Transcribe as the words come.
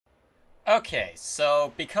Okay,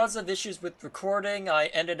 so because of issues with recording, I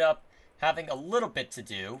ended up having a little bit to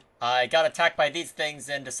do. I got attacked by these things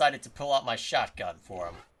and decided to pull out my shotgun for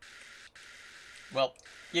them. Well,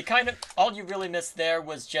 all you really missed there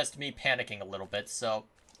was just me panicking a little bit, so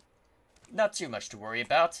not too much to worry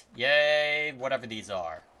about. Yay, whatever these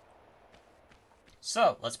are.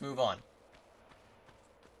 So, let's move on.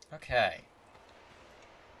 Okay,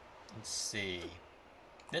 let's see.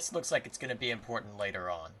 This looks like it's going to be important later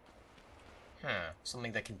on.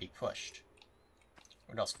 Something that can be pushed.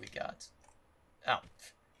 What else we got? Oh,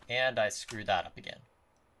 and I screwed that up again.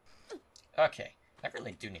 Okay, I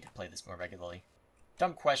really do need to play this more regularly.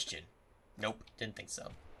 Dumb question. Nope, didn't think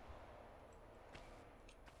so.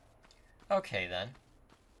 Okay then.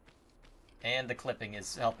 And the clipping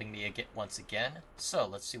is helping me once again. So,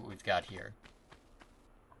 let's see what we've got here.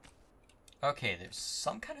 Okay, there's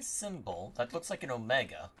some kind of symbol that looks like an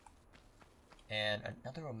omega. And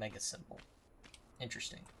another omega symbol.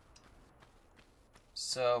 Interesting.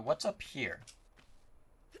 So, what's up here?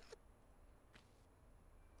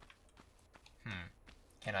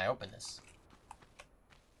 Can I open this?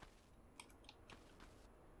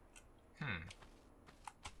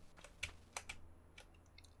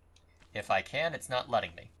 If I can, it's not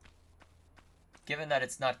letting me. Given that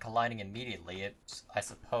it's not colliding immediately, I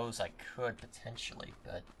suppose I could potentially,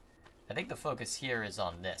 but I think the focus here is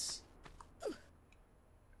on this.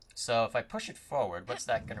 So if I push it forward, what's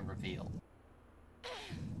that going to reveal?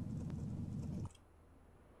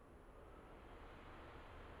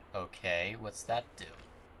 Okay, what's that do?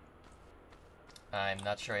 I'm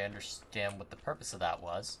not sure I understand what the purpose of that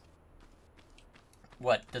was.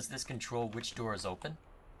 What, does this control which door is open?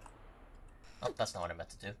 Oh, that's not what I meant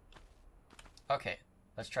to do. Okay,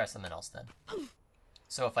 let's try something else then.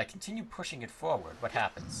 So if I continue pushing it forward, what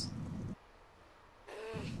happens?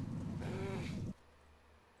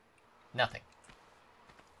 Nothing.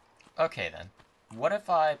 Okay then. What if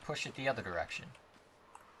I push it the other direction?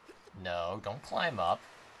 No, don't climb up.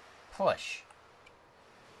 Push.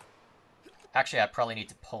 Actually, I probably need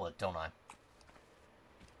to pull it, don't I?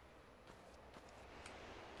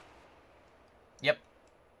 Yep.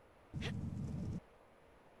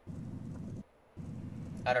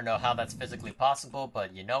 I don't know how that's physically possible,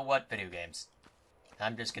 but you know what? Video games.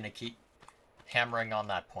 I'm just gonna keep hammering on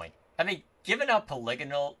that point. I mean, given how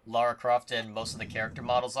polygonal Lara Croft and most of the character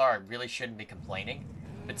models are, I really shouldn't be complaining,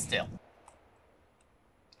 but still.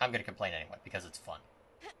 I'm gonna complain anyway, because it's fun.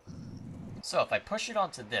 So, if I push it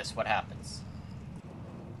onto this, what happens?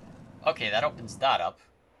 Okay, that opens that up.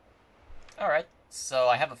 Alright, so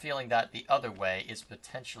I have a feeling that the other way is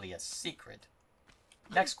potentially a secret.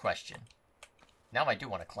 Next question. Now I do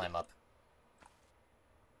want to climb up.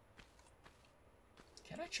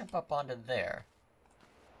 Can I jump up onto there?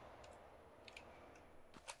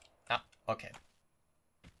 Ah, okay.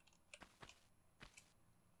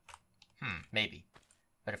 Maybe.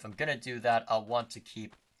 But if I'm gonna do that, I'll want to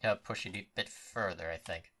keep pushing it a bit further, I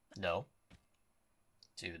think. No.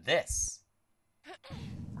 Do this.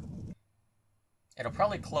 It'll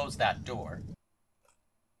probably close that door.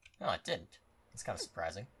 No, it didn't. It's kind of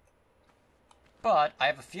surprising. But I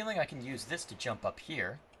have a feeling I can use this to jump up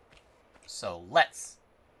here. So let's.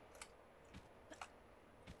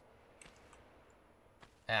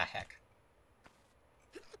 Ah, heck.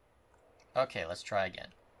 Okay, let's try again.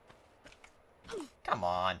 Come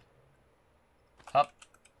on. Up.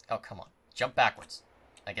 Oh, come on. Jump backwards.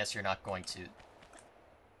 I guess you're not going to.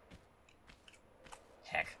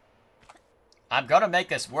 Heck. I'm gonna make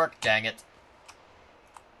this work, dang it.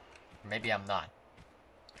 Or maybe I'm not.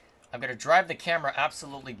 I'm gonna drive the camera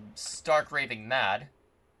absolutely stark raving mad.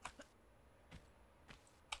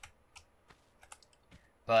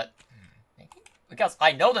 But, because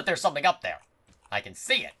I know that there's something up there. I can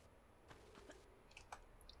see it.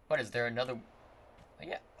 What, is there another... Oh,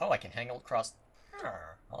 yeah. Oh, I can hang across...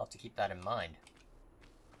 I'll have to keep that in mind.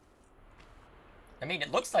 I mean,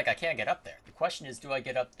 it looks like I can't get up there. The question is, do I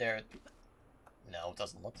get up there? No, it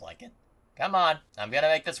doesn't look like it. Come on, I'm gonna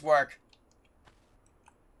make this work.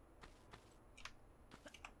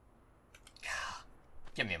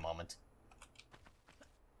 Give me a moment.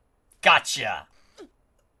 Gotcha!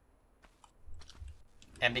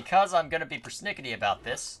 And because I'm gonna be persnickety about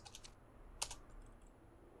this...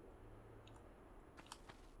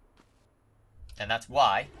 And that's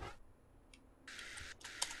why...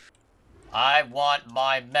 I want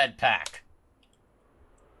my med pack.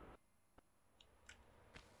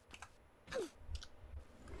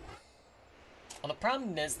 Well, the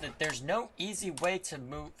problem is that there's no easy way to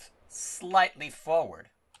move slightly forward.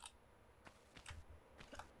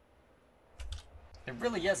 There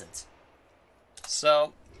really isn't.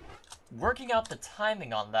 So, working out the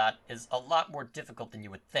timing on that is a lot more difficult than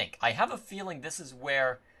you would think. I have a feeling this is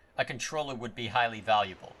where a controller would be highly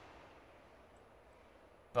valuable.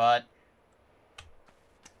 But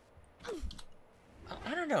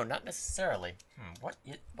I don't know, not necessarily. What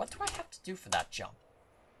do I have to do for that jump?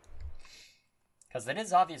 Because it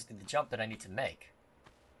is obviously the jump that I need to make.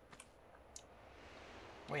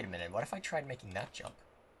 Wait a minute, what if I tried making that jump?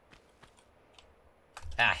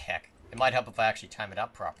 Ah, heck. It might help if I actually time it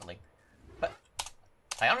out properly. But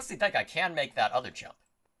I honestly think I can make that other jump.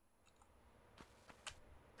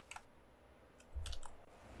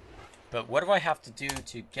 But what do I have to do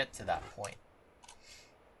to get to that point?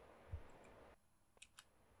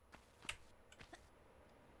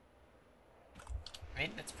 I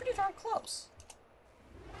mean, it's pretty darn close.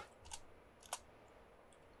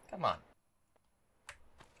 Come on.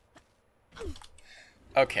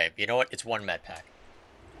 Okay, you know what? It's one med pack.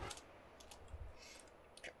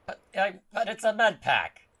 But it's a med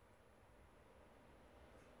pack.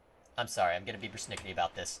 I'm sorry, I'm gonna be persnickety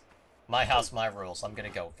about this. My house, my rules. I'm gonna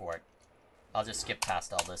go for it. I'll just skip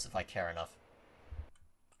past all this if I care enough.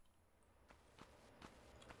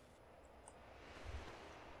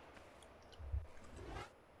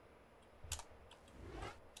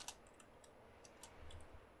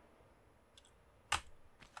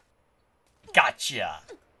 Gotcha!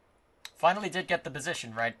 Finally did get the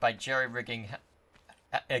position right by jerry-rigging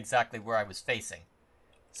exactly where I was facing.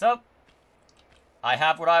 So, I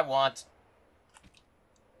have what I want.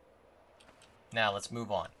 Now, let's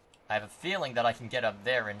move on. I have a feeling that I can get up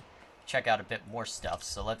there and check out a bit more stuff,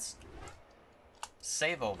 so let's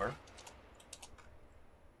save over.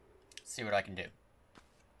 See what I can do.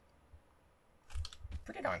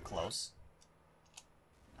 Pretty darn close.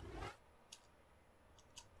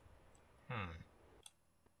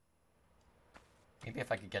 Maybe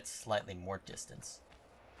if I could get slightly more distance.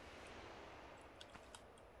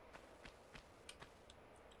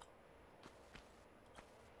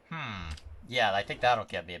 Yeah, I think that'll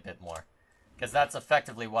get me a bit more. Because that's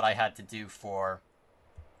effectively what I had to do for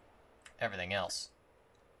everything else.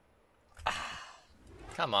 Ah,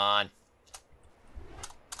 come on.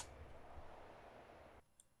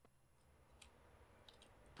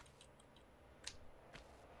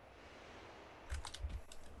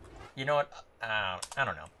 You know what? I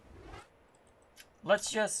don't know.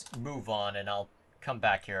 Let's just move on, and I'll come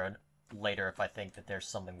back here later if I think that there's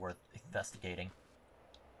something worth investigating.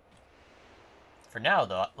 For now,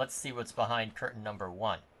 though, let's see what's behind curtain number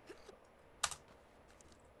 1.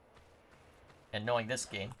 And knowing this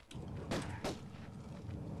game...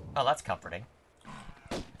 Oh, that's comforting.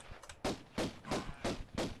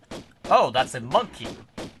 Oh, that's a monkey!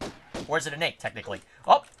 Or is it an ape, technically?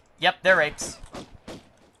 Oh, yep, they're apes.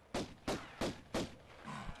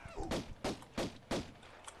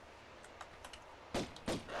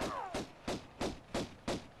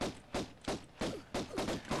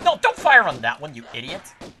 No, don't fire on that one, you idiot!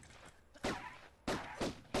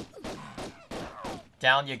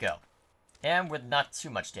 Down you go. And with not too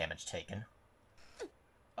much damage taken.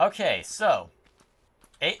 Okay, so...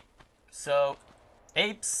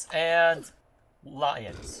 apes and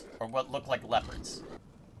lions. Or what look like leopards.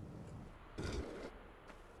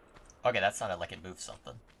 Okay, that sounded like it moved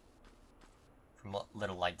something. From what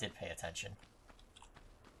little I did pay attention.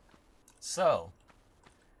 So...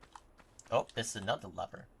 Oh, this is another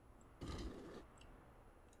lever.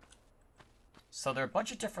 So there are a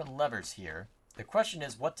bunch of different levers here. The question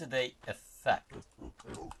is, what do they affect?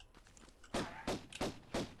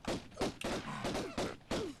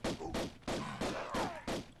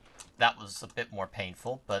 That was a bit more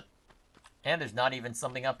painful, but... And there's not even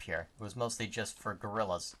something up here. It was mostly just for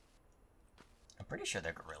gorillas. I'm pretty sure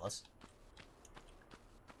they're gorillas.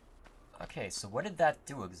 Okay, so what did that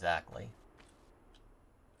do exactly?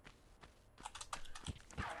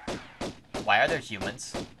 Why are there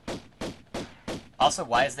humans? Also,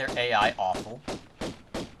 why is their AI awful?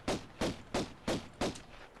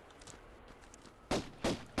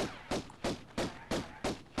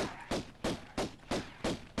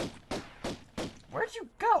 Where'd you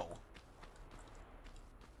go?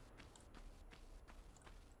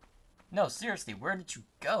 No, seriously, where did you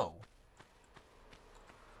go?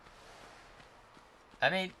 I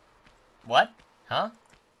mean, what? Huh?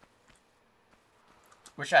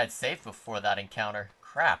 Wish I had saved before that encounter.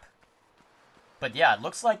 Crap. But yeah, it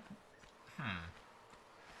looks like... I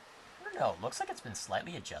don't know, it looks like it's been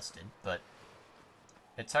slightly adjusted, but...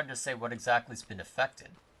 It's hard to say what exactly has been affected.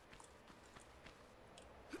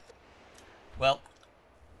 Well,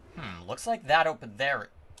 looks like that up there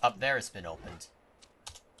has been opened.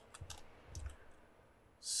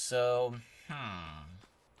 So,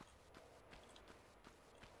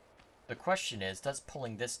 The question is, does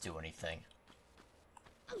pulling this do anything?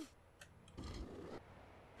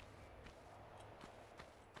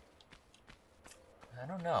 I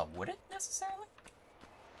don't know. Would it necessarily?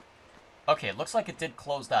 Okay, it looks like it did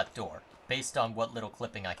close that door, based on what little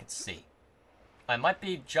clipping I could see. I might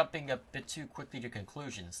be jumping a bit too quickly to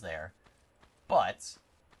conclusions there, but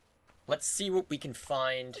let's see what we can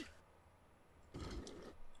find.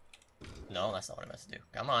 No, that's not what I'm meant to do.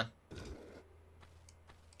 Come on.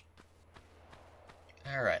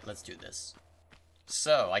 Alright, let's do this.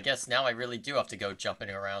 So, I guess now I really do have to go jumping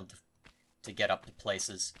around to get up to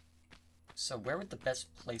places. So where would the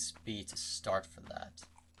best place be to start for that?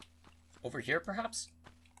 Over here, perhaps?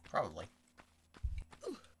 Probably.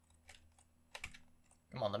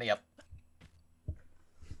 Come on, let me up.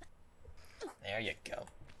 There you go.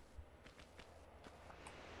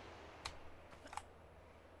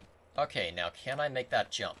 Okay, now can I make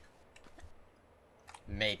that jump?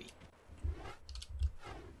 Maybe.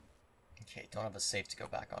 Okay, don't have a save to go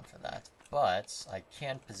back on for that. But I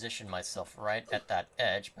can position myself right at that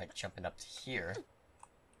edge by jumping up to here.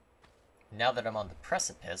 Now that I'm on the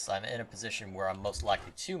precipice, I'm in a position where I'm most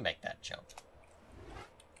likely to make that jump.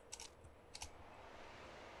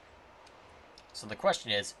 So the question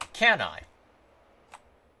is, can I?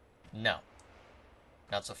 No.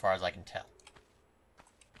 Not so far as I can tell.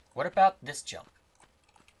 What about this jump?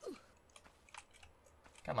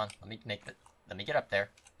 Come on, let me get up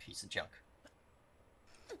there. Piece of junk.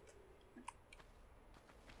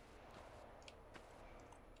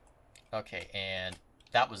 Okay, and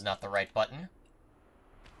that was not the right button.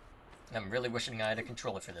 I'm really wishing I had a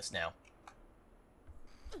controller for this now.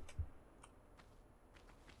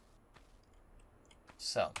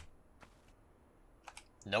 So.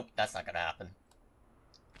 Nope, that's not gonna happen.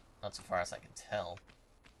 Not so far as I can tell.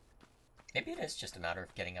 Maybe it is just a matter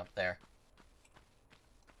of getting up there.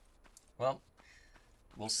 Well,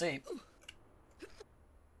 we'll see.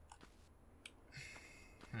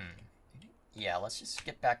 Yeah, let's just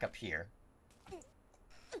get back up here.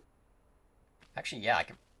 Actually, yeah,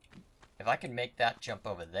 if I can make that jump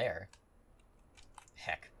over there.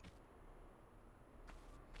 Heck.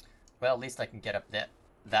 Well, at least I can get up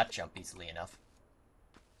that jump easily enough.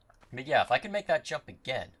 But yeah, if I can make that jump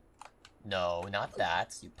again. No, not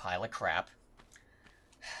that, you pile of crap.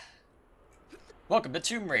 Welcome to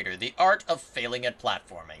Tomb Raider, the art of failing at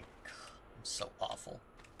platforming. I'm so awful.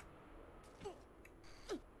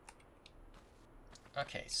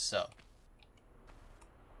 Okay, so.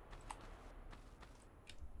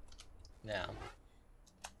 Now.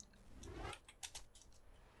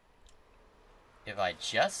 If I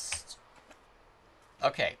just...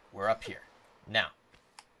 Okay, we're up here. Now.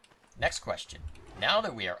 Next question. Now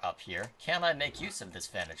that we are up here, can I make use of this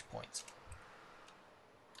vantage point?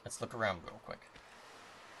 Let's look around real quick.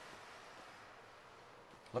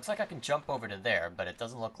 Looks like I can jump over to there, but it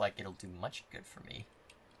doesn't look like it'll do much good for me.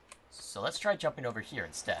 So let's try jumping over here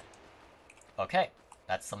instead. Okay,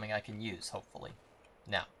 that's something I can use, hopefully.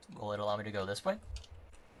 Now, will it allow me to go this way?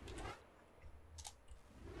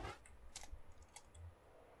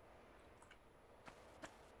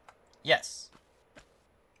 Yes.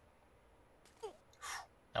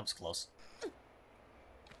 That was close.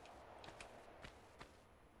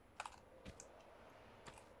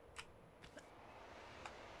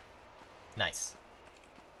 Nice.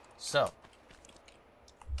 So,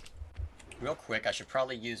 real quick, I should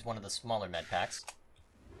probably use one of the smaller med packs.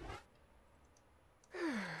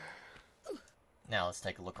 Now, let's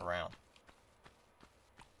take a look around.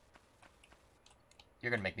 You're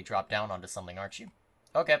gonna make me drop down onto something, aren't you?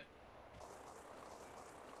 Okay.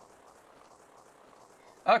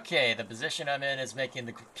 Okay, the position I'm in is making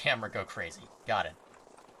the camera go crazy. Got it.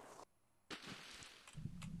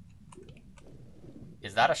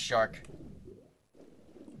 Is that a shark?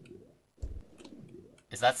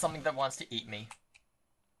 Is that something that wants to eat me?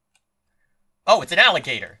 Oh, it's an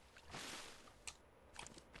alligator!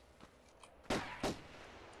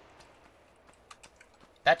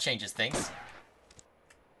 That changes things.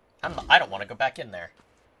 I don't want to go back in there.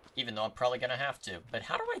 Even though I'm probably gonna have to. But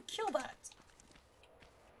how do I kill that?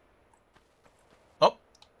 Oh,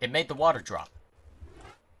 it made the water drop.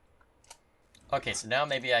 Okay, so now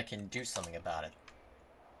maybe I can do something about it.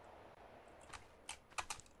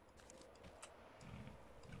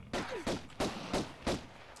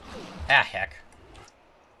 Ah, heck.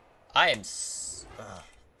 I am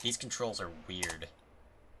these controls are weird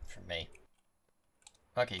for me.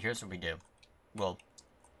 Okay, here's what we do. We'll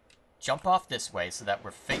jump off this way so that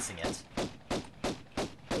we're facing it.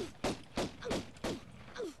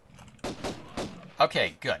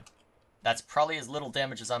 Okay, good. That's probably as little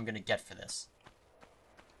damage as I'm gonna get for this.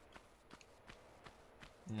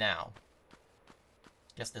 Now,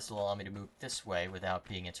 guess this will allow me to move this way without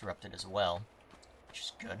being interrupted as well, which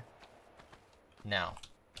is good. Now,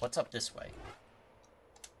 what's up this way?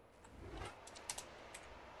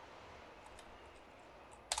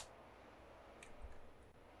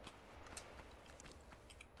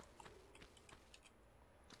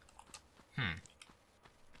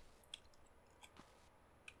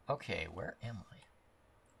 Okay, where am I?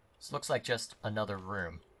 This looks like just another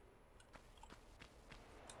room.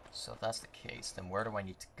 So if that's the case, then where do I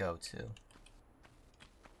need to go to?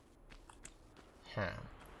 It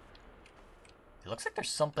looks like there's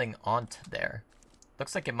something onto there.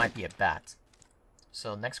 Looks like it might be a bat.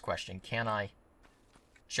 So next question, can I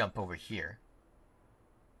jump over here?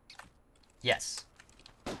 Yes.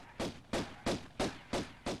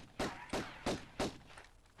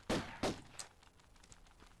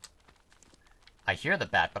 I hear the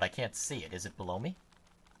bat, but I can't see it. Is it below me?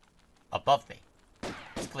 Above me.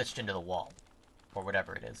 It's glitched into the wall. Or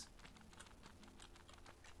whatever it is.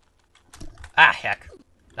 Ah, heck.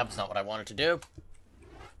 That was not what I wanted to do.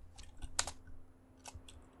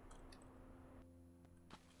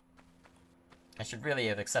 I should really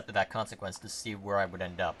have accepted that consequence to see where I would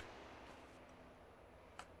end up.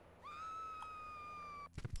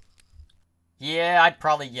 Yeah, I'd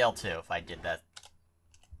probably yell too if I did that.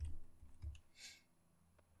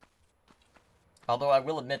 Although I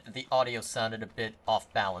will admit that the audio sounded a bit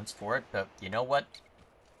off balance for it, but you know what?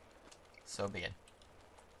 So be it.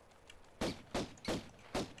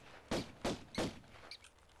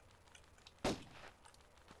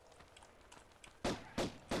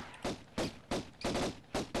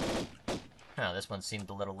 Huh, this one seemed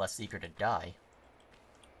a little less eager to die.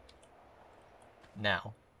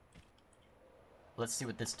 Now, let's see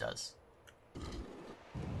what this does.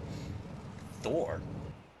 Thor?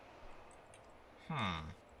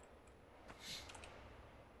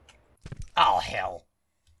 Oh, hell.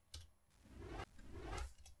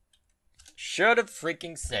 Should have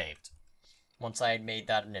freaking saved. Once I had made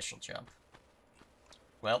that initial jump.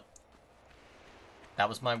 Well, that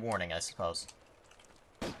was my warning, I suppose.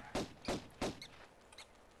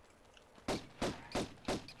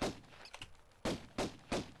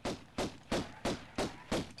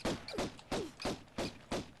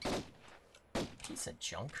 Piece of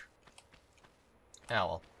junk. Ah,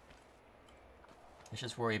 well. Let's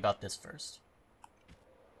just worry about this first.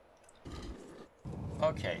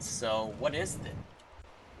 Okay, so what is this?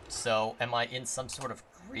 So, am I in some sort of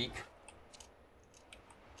Greek?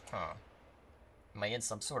 Huh. Am I in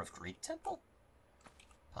some sort of Greek temple?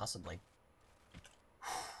 Possibly.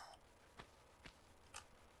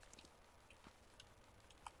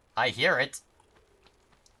 I hear it!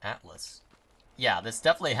 Atlas. Yeah, this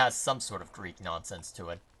definitely has some sort of Greek nonsense to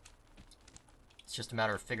it. It's just a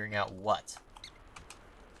matter of figuring out what.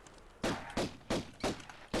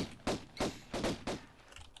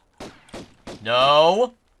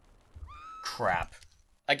 No! Crap.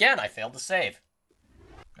 Again, I failed to save.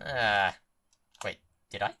 Wait,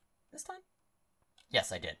 did I? This time?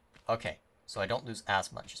 Yes, I did. Okay, so I don't lose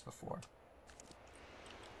as much as before.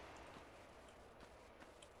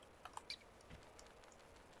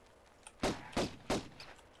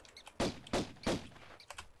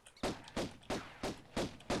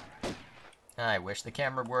 I wish the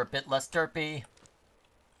camera were a bit less derpy.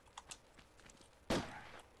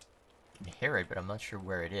 I can hear it, but I'm not sure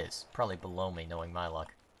where it is. Probably below me, knowing my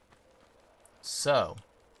luck. So,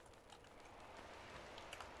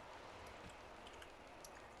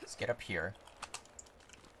 let's get up here.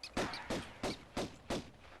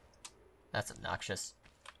 That's obnoxious.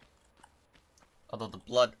 Although the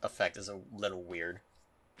blood effect is a little weird.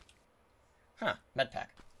 Huh, medpack.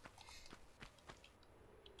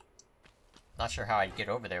 Not sure how I'd get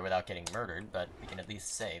over there without getting murdered, but we can at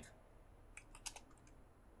least save.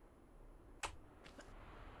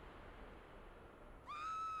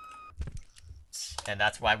 And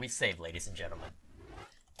that's why we save, ladies and gentlemen.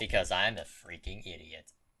 Because I'm a freaking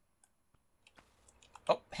idiot.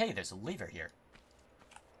 Oh, hey, there's a lever here.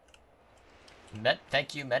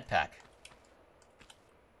 Thank you, medpack.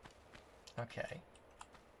 Okay.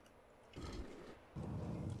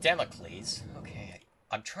 Damocles. Okay,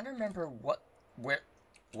 I'm trying to remember what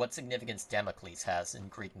significance Damocles has in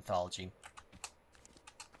Greek mythology.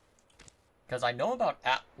 Because I know about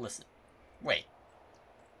Atlas. Wait.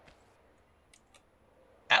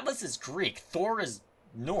 Atlas is Greek. Thor is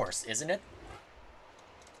Norse, isn't it?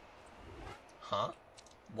 Huh?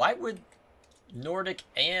 Why would Nordic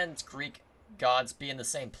and Greek gods be in the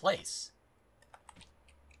same place?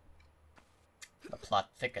 The plot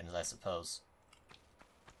thickens, I suppose.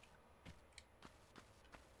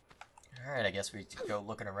 Alright, I guess we could go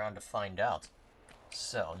looking around to find out.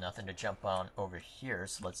 So, nothing to jump on over here,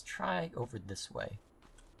 so let's try over this way.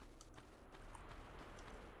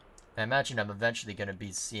 I imagine I'm eventually going to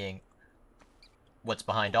be seeing what's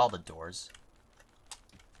behind all the doors.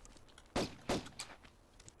 Am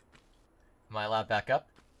I allowed back up?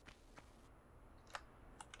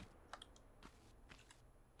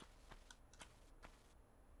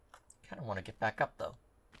 Kind of want to get back up, though.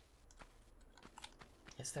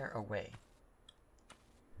 Is there a way?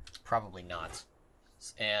 Probably not.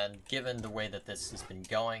 And given the way that this has been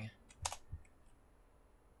going...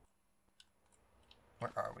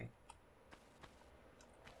 Where are we?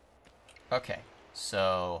 Okay,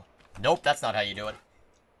 so... Nope, that's not how you do it.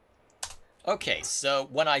 Okay, so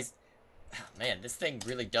when I... Man, this thing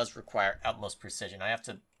really does require utmost precision. I have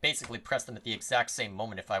to basically press them at the exact same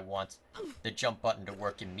moment if I want the jump button to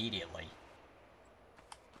work immediately.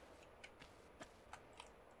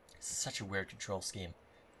 Such a weird control scheme.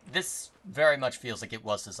 This very much feels like it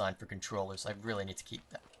was designed for controllers. I really need to keep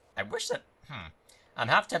that. I wish that... I'm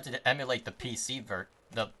half tempted to emulate the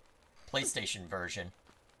the PlayStation version.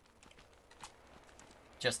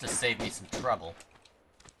 Just to save me some trouble.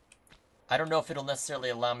 I don't know if it'll necessarily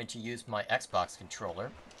allow me to use my Xbox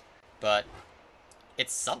controller, but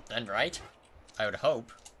it's something, right? I would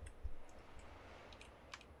hope.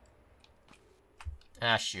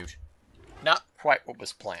 Ah, shoot. Not quite what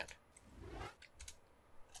was planned.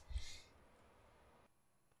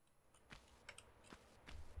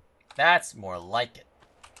 That's more like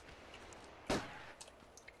it.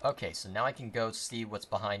 Okay, so now I can go see what's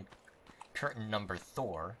behind curtain number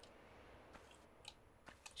Thor.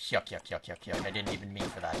 Yuck, yuck, yuck, yuck, yuck. I didn't even mean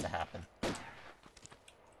for that to happen.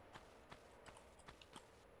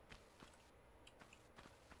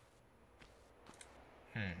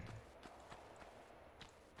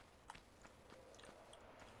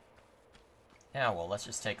 Yeah, well, let's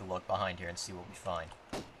just take a look behind here and see what we find.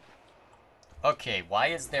 Okay, why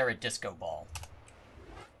is there a disco ball?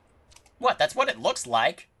 What? That's what it looks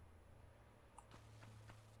like!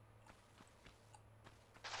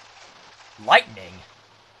 Lightning?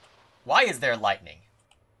 Why is there lightning?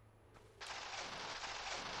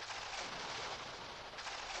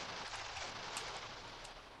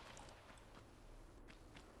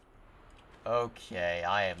 Okay,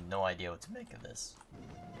 I have no idea what to make of this.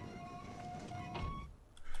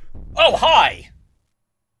 Oh, hi!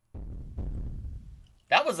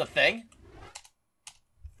 That was a thing.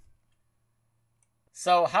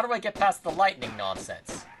 So, how do I get past the lightning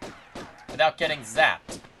nonsense? Without getting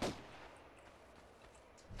zapped?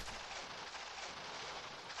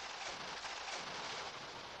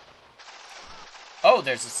 Oh,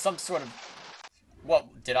 there's some sort of...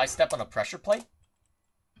 What, did I step on a pressure plate?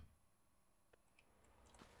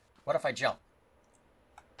 What if I jump?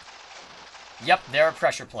 Yep, there are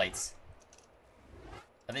pressure plates.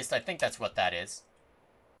 At least I think that's what that is.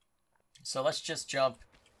 So let's just jump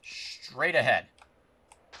straight ahead.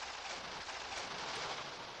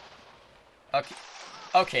 Okay.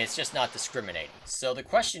 Okay, it's just not discriminating. So the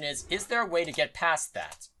question is there a way to get past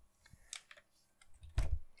that?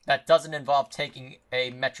 That doesn't involve taking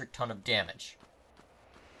a metric ton of damage.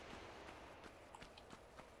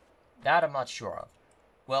 That I'm not sure of.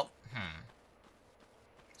 Well,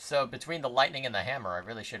 So between the lightning and the hammer, I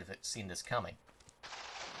really should have seen this coming.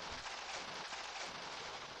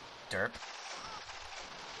 Derp.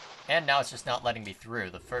 And now it's just not letting me through.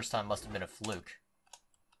 The first time must have been a fluke.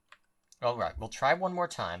 Alright, we'll try one more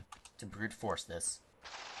time to brute force this.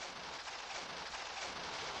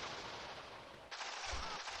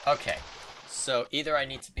 Okay, so either I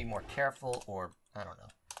need to be more careful or, I don't know.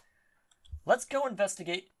 Let's go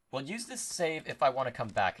investigate. We'll use this save if I want to come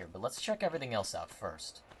back here, but let's check everything else out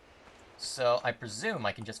first. So, I presume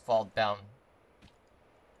I can just fall down.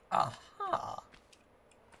 Aha!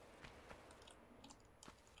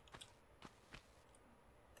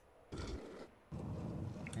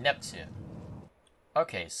 Neptune.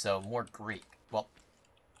 Okay, so more Greek. Well,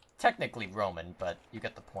 technically Roman, but you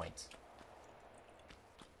get the point.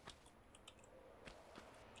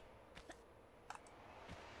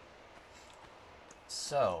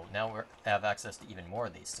 So, now we have access to even more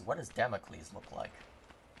of these. So what does Damocles look like?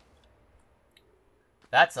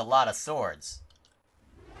 That's a lot of swords.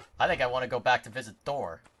 I think I want to go back to visit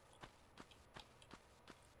Thor.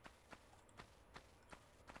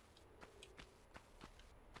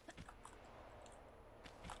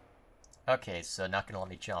 Okay, so not gonna let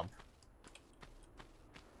me jump.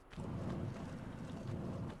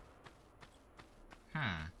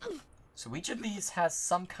 So each of these has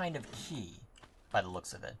some kind of key, by the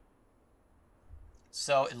looks of it.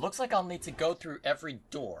 So it looks like I'll need to go through every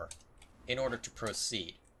door in order to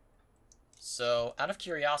proceed. So, out of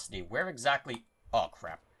curiosity, where exactly... Oh,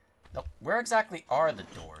 crap. Nope. Where exactly are the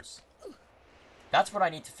doors? That's what I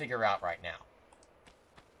need to figure out right now.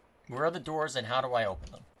 Where are the doors and how do I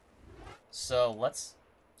open them? So, let's...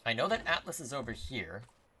 I know that Atlas is over here.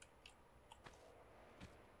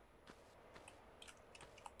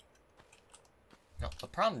 No, the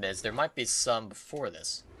problem is, there might be some before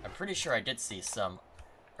this. I'm pretty sure I did see some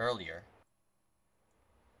earlier.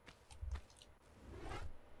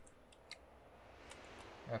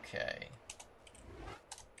 Okay.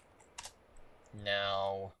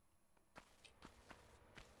 Now...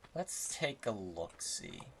 let's take a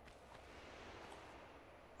look-see.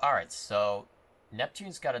 Alright, so...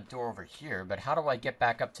 Neptune's got a door over here, but how do I get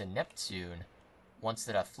back up to Neptune once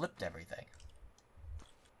that I've flipped everything?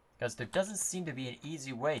 Because there doesn't seem to be an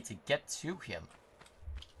easy way to get to him.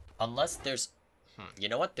 Unless there's... you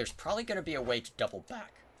know what? There's probably going to be a way to double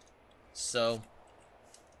back. So...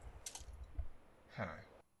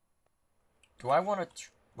 do I want to...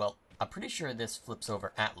 well, I'm pretty sure this flips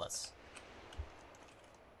over Atlas.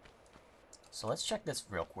 So let's check this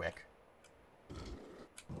real quick.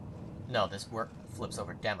 No, this flips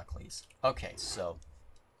over Damocles. Okay, so...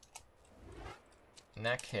 in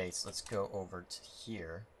that case, let's go over to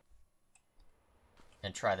here.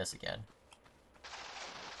 And try this again.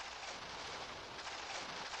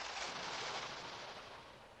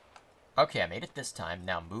 Okay, I made it this time.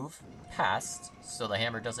 Now move past so the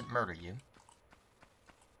hammer doesn't murder you.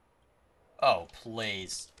 Oh,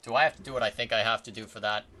 please. Do I have to do what I think I have to do for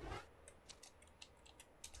that?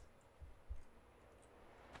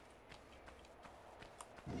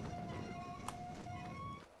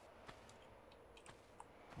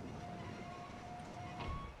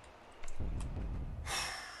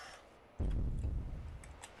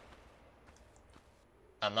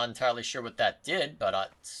 I'm not entirely sure what that did,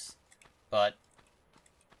 but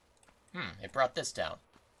it brought this down.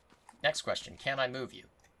 Next question, can I move you?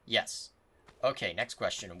 Yes. Okay, next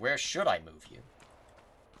question, where should I move you?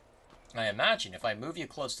 I imagine if I move you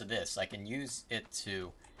close to this, I can use it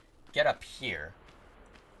to get up here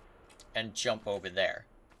and jump over there.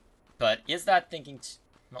 But is that thinking...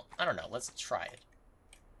 well, I don't know, let's try it.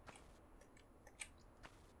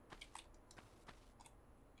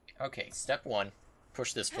 Okay, step one.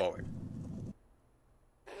 Push this forward.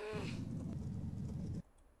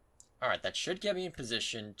 Alright, that should get me in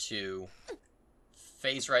position to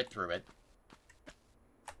phase right through it.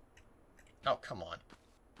 Oh, come on.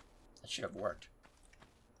 That should have worked.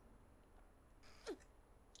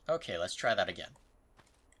 Okay, let's try that again.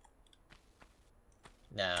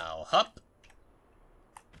 Now, hup!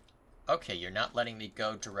 Okay, you're not letting me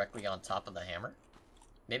go directly on top of the hammer?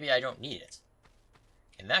 Maybe I don't need it.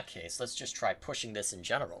 In that case, let's just try pushing this in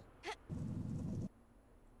general.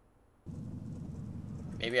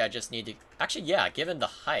 Maybe I just need to... actually, yeah, given the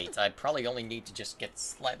height, I'd probably only need to just get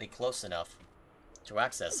slightly close enough to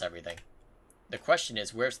access everything. The question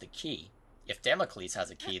is, where's the key? If Damocles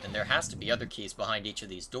has a key, then there has to be other keys behind each of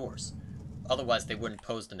these doors. Otherwise, they wouldn't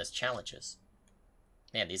pose them as challenges.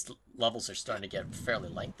 Man, these levels are starting to get fairly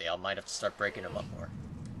lengthy. I might have to start breaking them up more.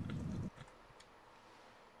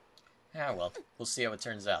 Ah, well, we'll see how it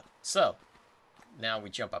turns out. So, now we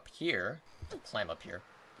jump up here, climb up here.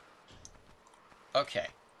 Okay,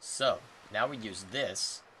 so, now we use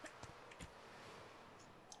this,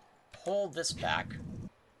 pull this back.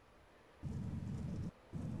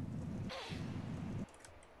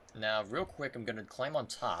 Now, real quick, I'm gonna climb on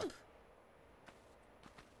top.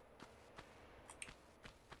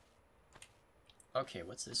 Okay,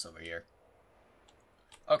 what's this over here?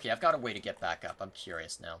 Okay, I've got a way to get back up. I'm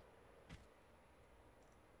curious now.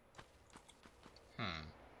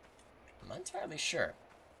 I'm not entirely sure.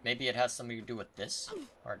 Maybe it has something to do with this?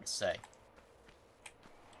 Hard to say.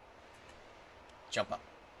 Jump up.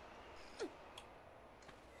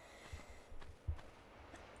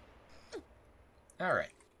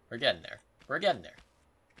 Alright, we're getting there. We're getting there.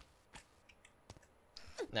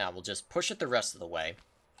 Now, we'll just push it the rest of the way,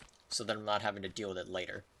 so that I'm not having to deal with it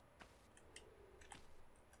later.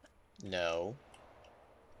 No.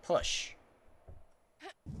 Push.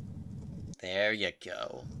 There you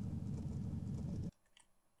go.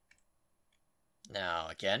 Now,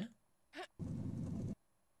 again.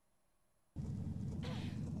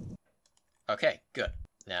 Okay, good.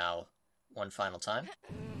 Now, one final time.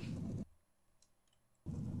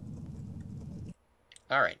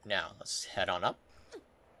 Alright, now, let's head on up.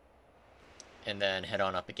 And then head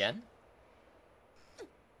on up again.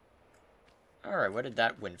 Alright, what did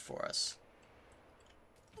that win for us?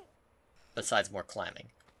 Besides more climbing.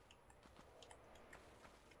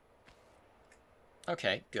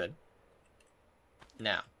 Okay, good.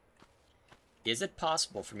 Now, is it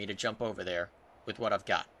possible for me to jump over there with what I've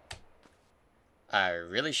got? I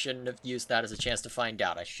really shouldn't have used that as a chance to find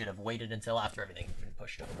out. I should have waited until after everything had been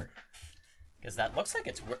pushed over. Because that looks like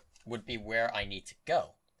it would be where I need to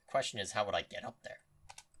go. The question is, how would I get up there?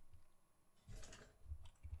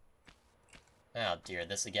 Oh dear,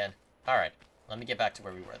 this again. Alright, let me get back to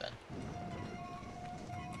where we were then.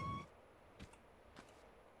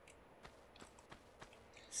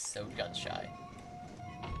 So gun shy.